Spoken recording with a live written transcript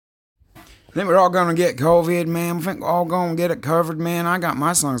Think we're all gonna get COVID, man. We think we're all gonna get it covered, man. I got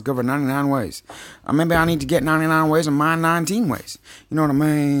my songs covered 99 ways. Maybe I need to get 99 ways and mine 19 ways. You know what I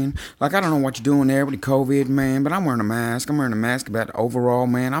mean? Like, I don't know what you're doing there with the COVID, man, but I'm wearing a mask. I'm wearing a mask about the overall,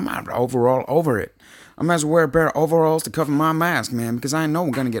 man. I'm out of the overall over it. I might as well wear a pair of overalls to cover my mask, man, because I know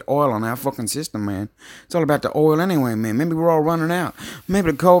we're gonna get oil on our fucking system, man. It's all about the oil anyway, man. Maybe we're all running out.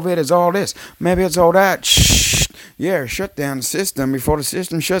 Maybe the COVID is all this. Maybe it's all that. Shh. Yeah, shut down the system before the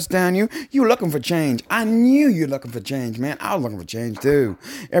system shuts down you. You looking for change. I knew you looking for change, man. I was looking for change too.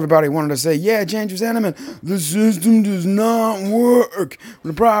 Everybody wanted to say, yeah, change was imminent. The system does not work.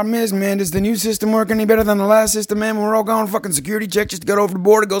 The problem is, man, does the new system work any better than the last system, man? We're all going fucking security check just to get over the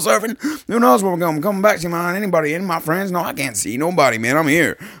border, go surfing. Who knows where we're going? I'm coming back. See anybody, any of my friends? No, I can't see nobody, man. I'm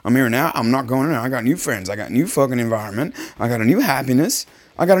here. I'm here now. I'm not going in. I got new friends. I got a new fucking environment. I got a new happiness.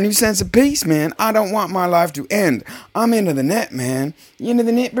 I got a new sense of peace, man. I don't want my life to end. I'm into the net, man. You into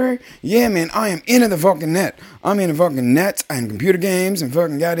the net, bro? Yeah, man, I am into the fucking net. I'm into fucking nets and computer games and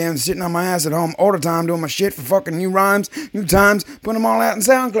fucking goddamn sitting on my ass at home all the time doing my shit for fucking new rhymes, new times, putting them all out in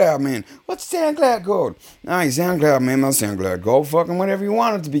SoundCloud, man. What's SoundCloud called? SoundCloud, man, my SoundCloud called fucking whatever you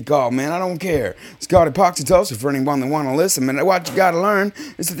want it to be called, man. I don't care. It's called Epoxy for anyone that want to listen, man. What you gotta learn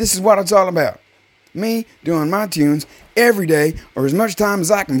is that this is what it's all about. Me doing my tunes every day, or as much time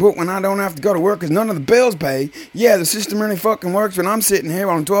as I can put when I don't have to go to work because none of the bills pay. Yeah, the system really fucking works when I'm sitting here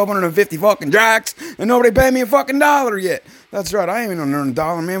on 1,250 fucking jacks and nobody paid me a fucking dollar yet. That's right, I ain't even gonna earn a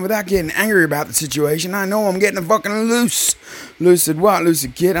dollar, man, without getting angry about the situation. I know I'm getting a fucking loose. Lucid what?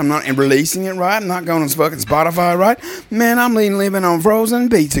 Lucid kid. I'm not releasing it right. I'm not going on fucking Spotify right. Man, I'm living on frozen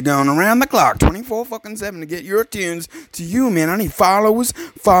pizza going around the clock 24 fucking 7 to get your tunes to you, man. I need followers,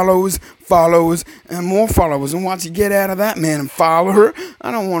 and more followers. And once you get out of that, man, and follow her,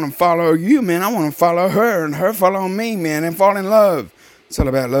 I don't want to follow you, man. I want to follow her and her follow me, man, and fall in love. It's all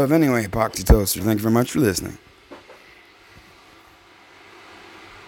about love anyway, Epoxy Toaster. Thank you very much for listening.